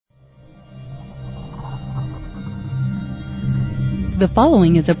The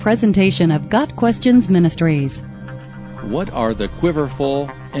following is a presentation of Got Questions Ministries. What are the Quiverfull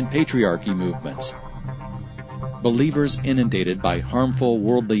and Patriarchy movements? Believers inundated by harmful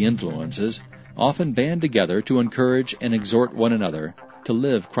worldly influences often band together to encourage and exhort one another to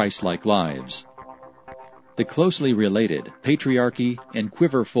live Christ-like lives. The closely related Patriarchy and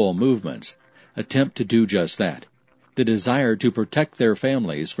Quiverfull movements attempt to do just that. The desire to protect their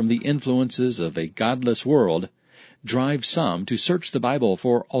families from the influences of a godless world drives some to search the Bible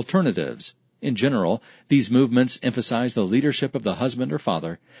for alternatives. In general, these movements emphasize the leadership of the husband or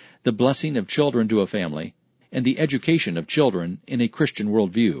father, the blessing of children to a family, and the education of children in a Christian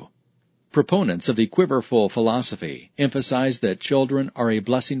worldview. Proponents of the Quiverfull philosophy emphasize that children are a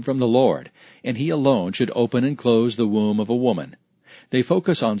blessing from the Lord, and He alone should open and close the womb of a woman. They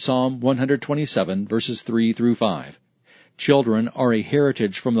focus on Psalm 127, verses 3 through 5. Children are a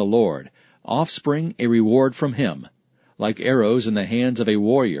heritage from the Lord, offspring a reward from Him. Like arrows in the hands of a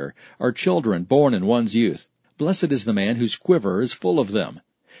warrior are children born in one's youth. Blessed is the man whose quiver is full of them.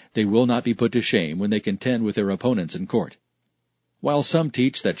 They will not be put to shame when they contend with their opponents in court. While some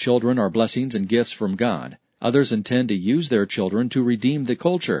teach that children are blessings and gifts from God, others intend to use their children to redeem the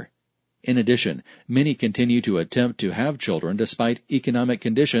culture. In addition, many continue to attempt to have children despite economic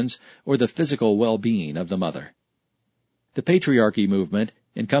conditions or the physical well-being of the mother. The Patriarchy movement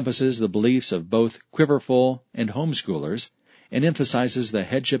encompasses the beliefs of both Quiverfull and homeschoolers and emphasizes the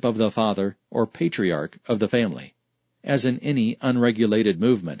headship of the father or patriarch of the family. As in any unregulated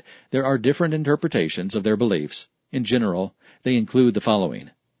movement, there are different interpretations of their beliefs. In general, they include the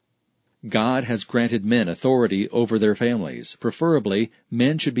following. God has granted men authority over their families. Preferably,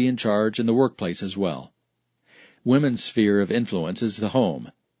 men should be in charge in the workplace as well. Women's sphere of influence is the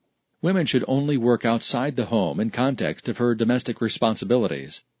home. Women should only work outside the home in context of her domestic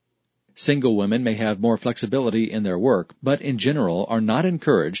responsibilities. Single women may have more flexibility in their work, but in general are not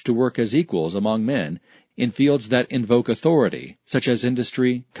encouraged to work as equals among men in fields that invoke authority, such as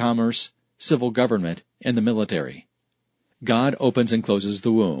industry, commerce, civil government, and the military. God opens and closes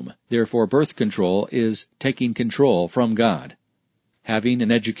the womb. Therefore, birth control is taking control from God. Having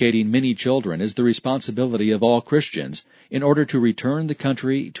and educating many children is the responsibility of all Christians in order to return the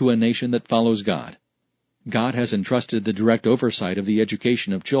country to a nation that follows God. God has entrusted the direct oversight of the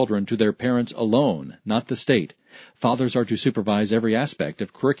education of children to their parents alone, not the state. Fathers are to supervise every aspect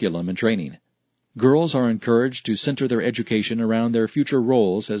of curriculum and training. Girls are encouraged to center their education around their future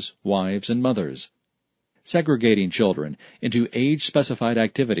roles as wives and mothers. Segregating children into age-specified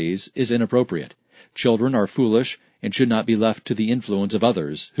activities is inappropriate. Children are foolish and should not be left to the influence of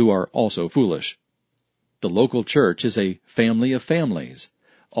others who are also foolish. The local church is a family of families.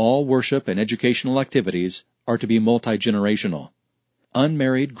 All worship and educational activities are to be multi-generational.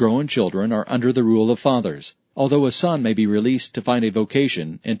 Unmarried grown children are under the rule of fathers. Although a son may be released to find a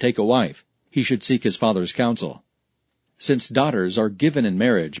vocation and take a wife, he should seek his father's counsel. Since daughters are given in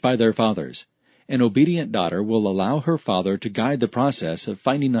marriage by their fathers, an obedient daughter will allow her father to guide the process of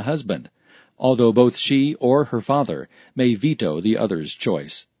finding a husband, although both she or her father may veto the other's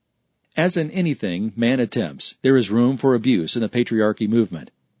choice. As in anything man attempts, there is room for abuse in the Patriarchy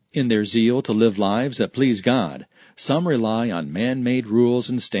movement. In their zeal to live lives that please God, some rely on man-made rules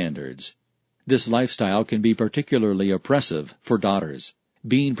and standards. This lifestyle can be particularly oppressive for daughters.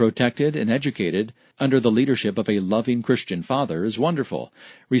 Being protected and educated under the leadership of a loving Christian father is wonderful.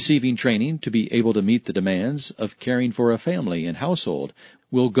 Receiving training to be able to meet the demands of caring for a family and household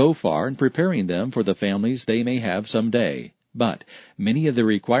will go far in preparing them for the families they may have someday. But many of the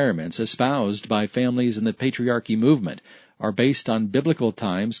requirements espoused by families in the Patriarchy movement are based on biblical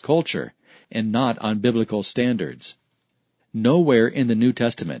times culture and not on biblical standards. Nowhere in the New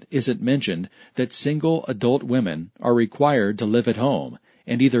Testament is it mentioned that single adult women are required to live at home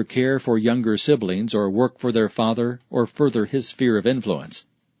and either care for younger siblings or work for their father or further his sphere of influence.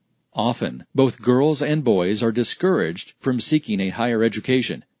 Often, both girls and boys are discouraged from seeking a higher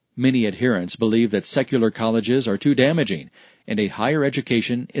education. Many adherents believe that secular colleges are too damaging, and a higher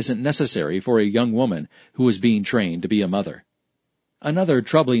education isn't necessary for a young woman who is being trained to be a mother. Another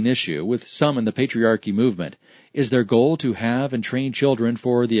troubling issue with some in the Patriarchy movement is their goal to have and train children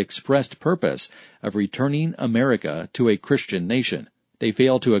for the expressed purpose of returning America to a Christian nation. They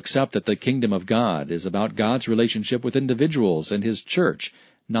fail to accept that the kingdom of God is about God's relationship with individuals and His church,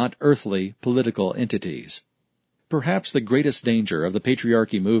 not earthly political entities. Perhaps the greatest danger of the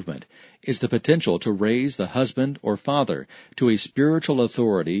Patriarchy movement is the potential to raise the husband or father to a spiritual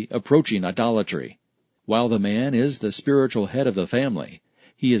authority approaching idolatry. While the man is the spiritual head of the family,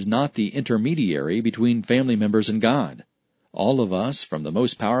 he is not the intermediary between family members and God. All of us, from the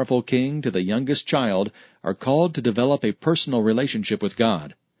most powerful king to the youngest child, are called to develop a personal relationship with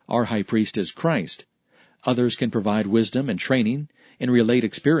God. Our high priest is Christ. Others can provide wisdom and training and relate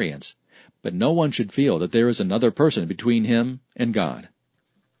experience, but no one should feel that there is another person between him and God.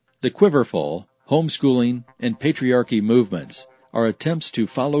 The Quiverfull, homeschooling, and patriarchy movements are attempts to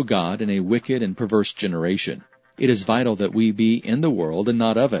follow God in a wicked and perverse generation. It is vital that we be in the world and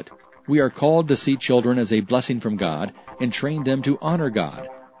not of it. We are called to see children as a blessing from God and train them to honor God,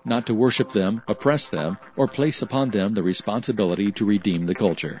 not to worship them, oppress them, or place upon them the responsibility to redeem the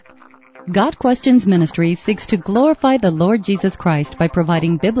culture. Got Questions Ministry seeks to glorify the Lord Jesus Christ by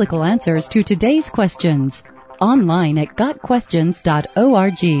providing biblical answers to today's questions. Online at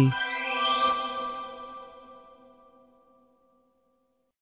gotquestions.org.